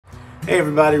Hey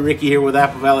everybody, Ricky here with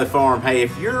Apple Valley Farm. Hey,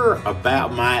 if you're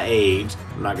about my age,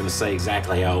 I'm not going to say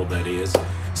exactly how old that is,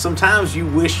 sometimes you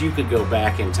wish you could go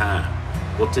back in time.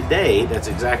 Well, today, that's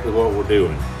exactly what we're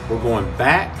doing. We're going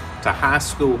back to high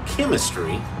school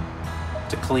chemistry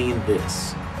to clean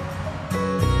this.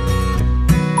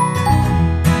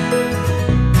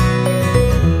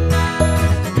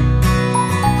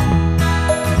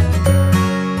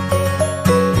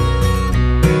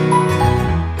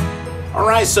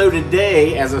 So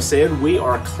today, as I said, we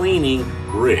are cleaning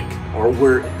brick, or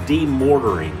we're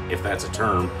demortaring, if that's a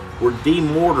term. We're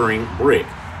demortaring brick.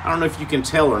 I don't know if you can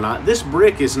tell or not. This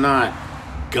brick is not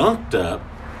gunked up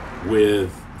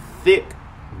with thick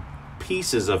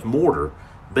pieces of mortar,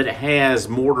 but it has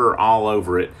mortar all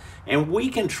over it. And we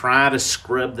can try to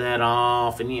scrub that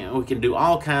off, and we can do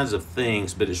all kinds of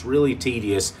things, but it's really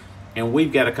tedious, and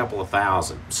we've got a couple of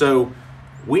thousand. So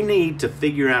we need to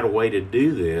figure out a way to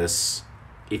do this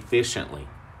efficiently,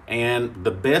 and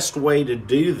the best way to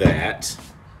do that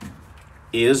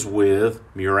is with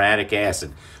muriatic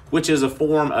acid, which is a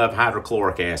form of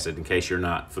hydrochloric acid, in case you're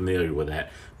not familiar with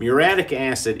that. Muriatic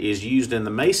acid is used in the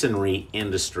masonry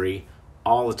industry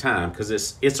all the time because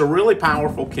it's a really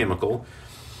powerful chemical,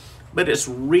 but it's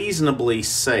reasonably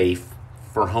safe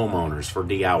for homeowners, for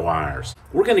DIYers.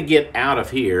 We're going to get out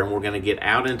of here and we're going to get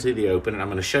out into the open, and I'm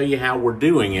going to show you how we're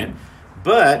doing it.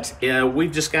 But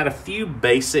we've just got a few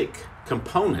basic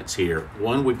components here.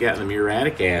 One, we've got the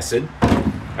muriatic acid.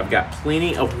 I've got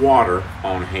plenty of water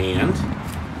on hand.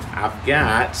 I've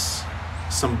got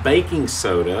some baking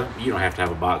soda. You don't have to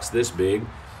have a box this big.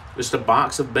 Just a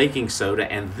box of baking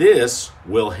soda, and this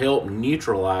will help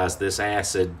neutralize this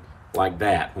acid like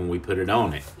that when we put it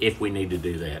on it, if we need to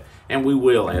do that. And we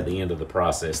will at the end of the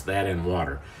process, that and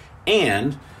water.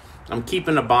 And I'm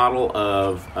keeping a bottle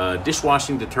of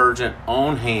dishwashing detergent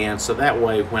on hand, so that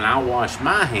way when I wash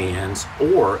my hands,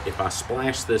 or if I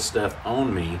splash this stuff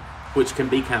on me, which can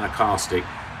be kind of caustic,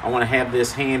 I want to have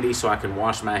this handy so I can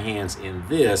wash my hands in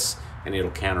this and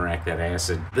it'll counteract that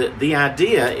acid. The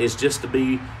idea is just to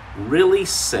be really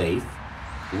safe,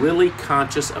 really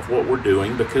conscious of what we're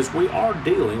doing, because we are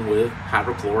dealing with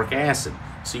hydrochloric acid.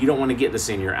 So you don't want to get this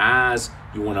in your eyes.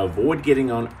 You want to avoid getting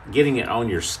it on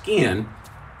your skin.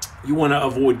 You want to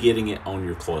avoid getting it on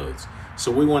your clothes.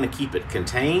 So we want to keep it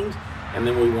contained, and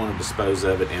then we want to dispose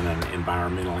of it in an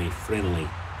environmentally friendly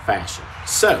fashion.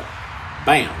 So,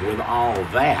 bam, with all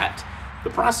that,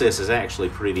 the process is actually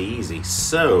pretty easy.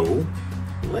 So,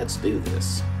 let's do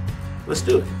this. Let's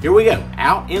do it. Here we go.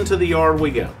 Out into the yard we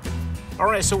go. All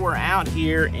right, so we're out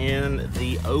here in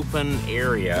the open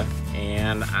area,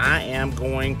 and I am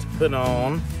going to put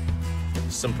on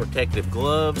some protective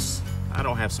gloves. I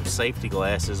don't have some safety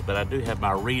glasses, but I do have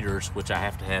my readers, which I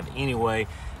have to have anyway.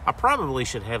 I probably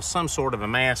should have some sort of a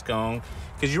mask on,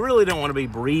 because you really don't want to be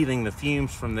breathing the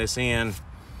fumes from this in.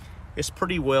 It's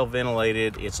pretty well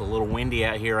ventilated. It's a little windy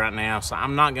out here right now, so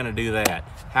I'm not going to do that.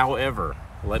 However,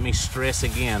 let me stress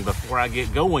again before I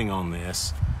get going on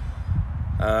this,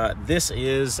 this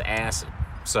is acid.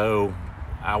 So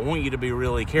I want you to be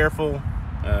really careful.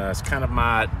 It's kind of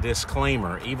my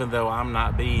disclaimer. Even though I'm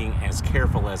not being as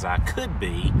careful as I could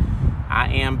be, I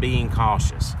am being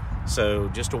cautious. So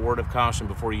just a word of caution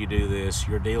before you do this.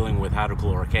 You're dealing with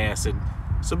hydrochloric acid,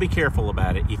 so be careful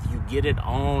about it. If you get it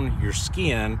on your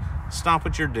skin, stop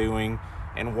what you're doing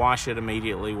and wash it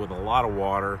immediately with a lot of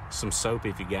water, some soap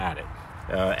if you got it.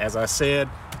 As I said,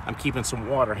 I'm keeping some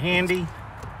water handy,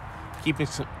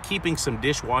 keeping some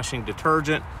dishwashing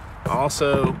detergent.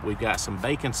 Also, we've got some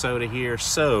baking soda here,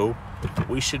 so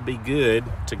we should be good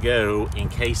to go in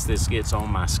case this gets on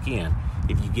my skin.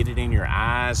 If you get it in your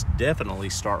eyes,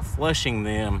 definitely start flushing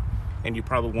them, and you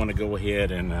probably want to go ahead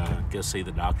and go see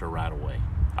the doctor right away.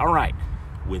 All right,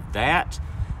 with that,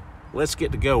 let's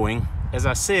get to going. As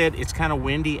I said, it's kind of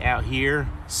windy out here,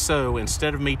 so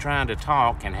instead of me trying to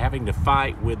talk and having to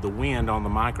fight with the wind on the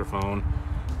microphone,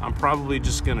 I'm probably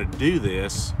just going to do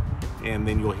this, and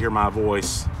then you'll hear my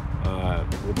voice.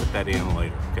 We'll put that in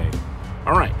later, okay?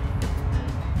 All right,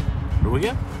 here we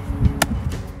go.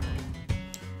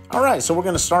 All right, so we're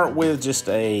gonna start with just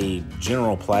a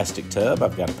general plastic tub.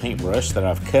 I've got a paintbrush that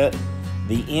I've cut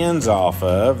the ends off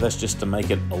of. That's just to make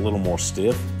it a little more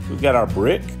stiff. We've got our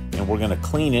brick, and we're gonna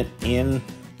clean it in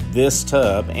this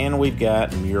tub, and we've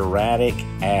got muriatic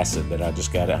acid that I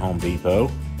just got at Home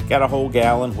Depot. Got a whole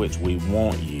gallon, which we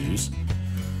won't use.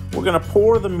 We're going to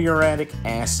pour the muriatic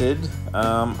acid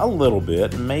a little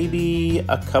bit, maybe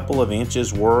a couple of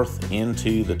inches worth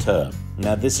into the tub.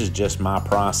 Now this is just my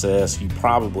process. You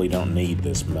probably don't need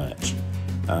this much.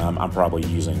 I'm probably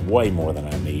using way more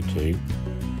than I need to.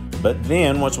 But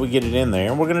then once we get it in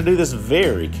there, and we're going to do this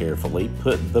very carefully,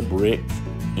 put the brick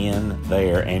in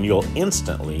there and you'll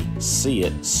instantly see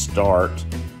it start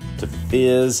to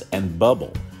fizz and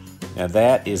bubble. Now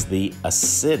that is the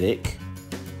acidic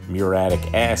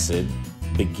muriatic acid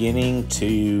beginning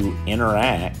to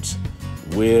interact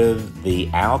with the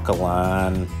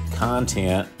alkaline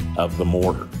content of the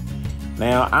mortar.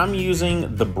 Now I'm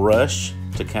using the brush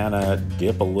to kind of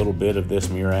dip a little bit of this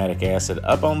muriatic acid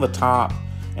up on the top,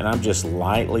 and I'm just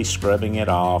lightly scrubbing it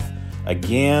off.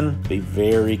 Again, be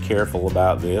very careful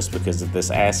about this, because if this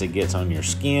acid gets on your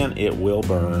skin, it will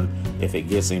burn. If it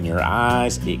gets in your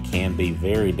eyes, it can be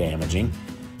very damaging.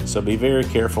 So be very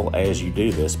careful as you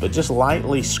do this, but just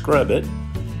lightly scrub it.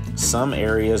 Some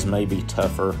areas may be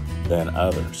tougher than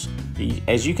others.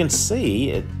 As you can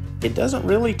see, it doesn't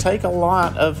really take a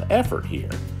lot of effort here.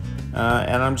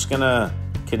 And I'm just gonna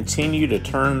continue to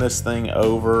turn this thing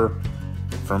over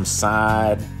from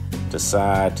side to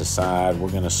side to side.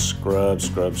 We're gonna scrub,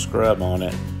 scrub, scrub on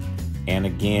it. And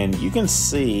again, you can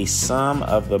see some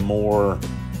of the more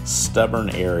stubborn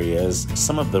areas,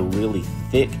 some of the really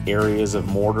thick areas of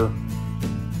mortar.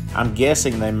 I'm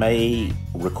guessing they may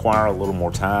require a little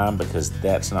more time because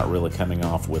that's not really coming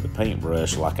off with a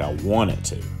paintbrush like I want it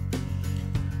to.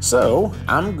 So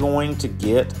I'm going to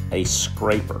get a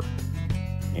scraper,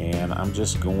 and I'm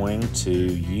just going to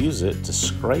use it to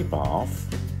scrape off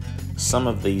some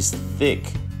of these thick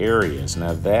areas.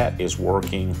 Now that is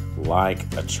working like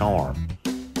a charm.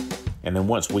 And then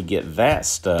once we get that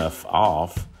stuff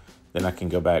off, then I can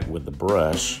go back with the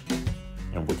brush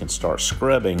and we can start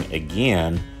scrubbing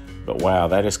again. But wow,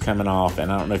 that is coming off,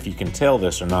 and I don't know if you can tell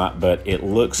this or not, but it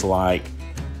looks like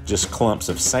just clumps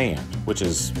of sand, which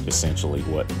is essentially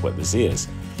what this is.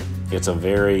 It's a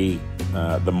very,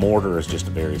 the mortar is just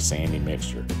a very sandy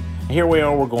mixture. Here we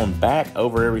are, we're going back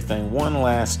over everything one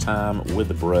last time with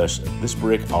the brush. This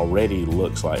brick already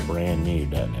looks like brand new,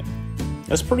 doesn't it?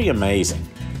 That's pretty amazing.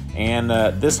 And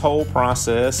this whole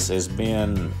process has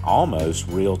been almost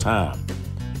real time.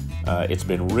 It's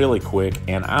been really quick,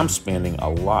 and I'm spending a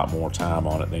lot more time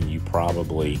on it than you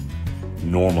probably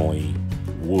normally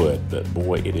would, but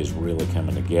boy, it is really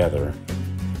coming together.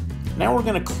 Now we're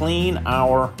gonna clean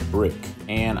our brick,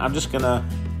 and I'm just gonna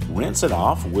rinse it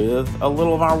off with a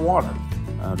little of our water.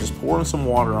 Just pouring some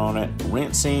water on it,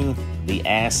 rinsing the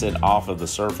acid off of the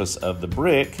surface of the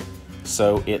brick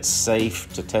so it's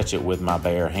safe to touch it with my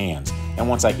bare hands. And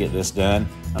once I get this done,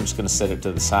 I'm just gonna set it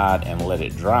to the side and let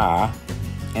it dry.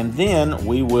 And then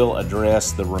we will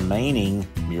address the remaining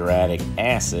muriatic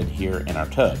acid here in our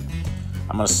tub.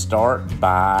 I'm gonna start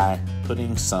by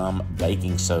putting some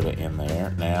baking soda in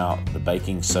there. Now, the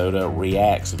baking soda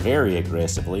reacts very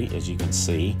aggressively, as you can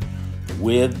see,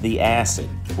 with the acid,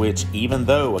 which even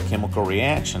though a chemical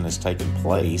reaction has taken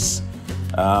place,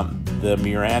 the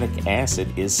muriatic acid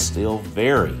is still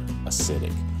very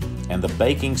acidic. And the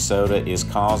baking soda is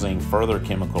causing further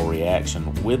chemical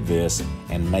reaction with this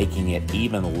and making it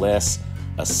even less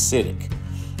acidic.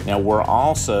 Now we're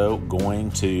also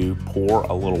going to pour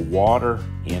a little water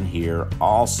in here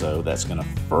also. That's going to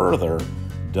further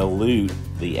dilute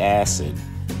the acid,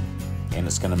 and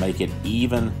it's going to make it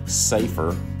even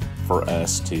safer for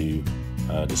us to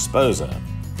dispose of.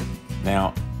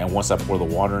 Now, and once I pour the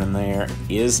water in there,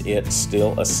 is it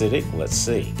still acidic? Let's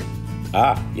see.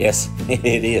 Ah, yes,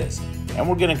 it is. And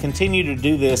we're going to continue to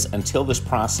do this until this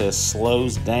process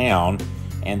slows down,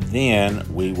 and then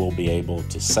we will be able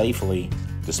to safely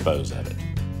dispose of it.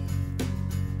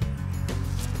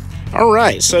 All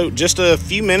right, so just a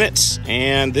few minutes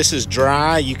and this is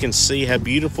dry. You can see how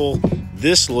beautiful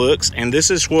this looks, and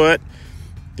this is what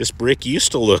this brick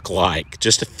used to look like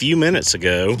just a few minutes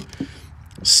ago.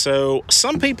 So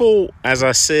some people, as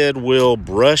I said, will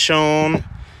brush on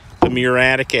the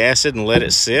muriatic acid and let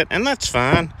it sit, and that's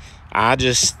fine. I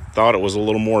just thought it was a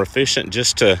little more efficient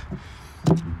just to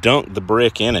dunk the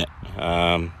brick in it.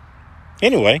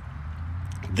 Anyway,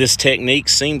 this technique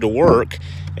seemed to work,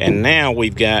 and now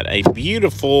we've got a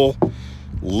beautiful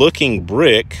looking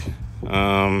brick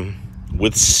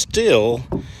with still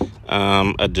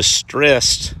a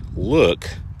distressed look,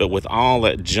 but with all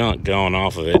that junk going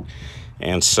off of it.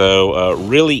 And so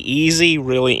really easy,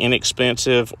 really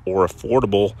inexpensive or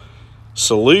affordable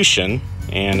solution,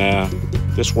 and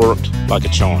this worked like a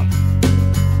charm.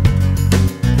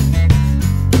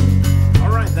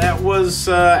 That was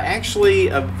actually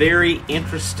a very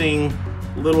interesting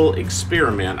little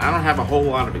experiment. I don't have a whole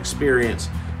lot of experience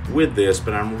with this,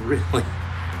 but I'm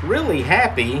really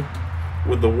happy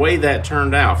with the way that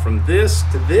turned out. From this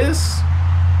to this,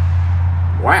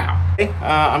 wow.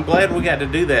 I'm glad we got to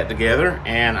do that together,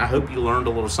 and I hope you learned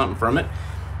a little something from it.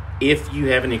 If you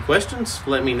have any questions,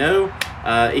 let me know.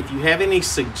 If you have any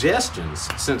suggestions,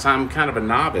 since I'm kind of a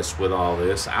novice with all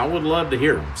this, I would love to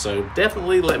hear them. So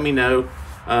definitely let me know.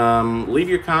 Leave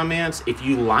your comments. If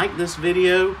you like this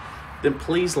video, then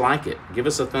please like it. Give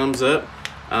us a thumbs up.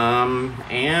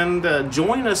 And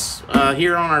join us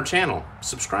here on our channel.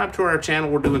 Subscribe to our channel.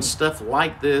 We're doing stuff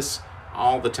like this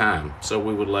all the time. So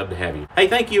we would love to have you. Hey,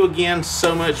 thank you again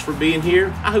so much for being here.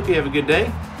 I hope you have a good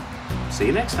day. See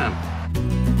you next time.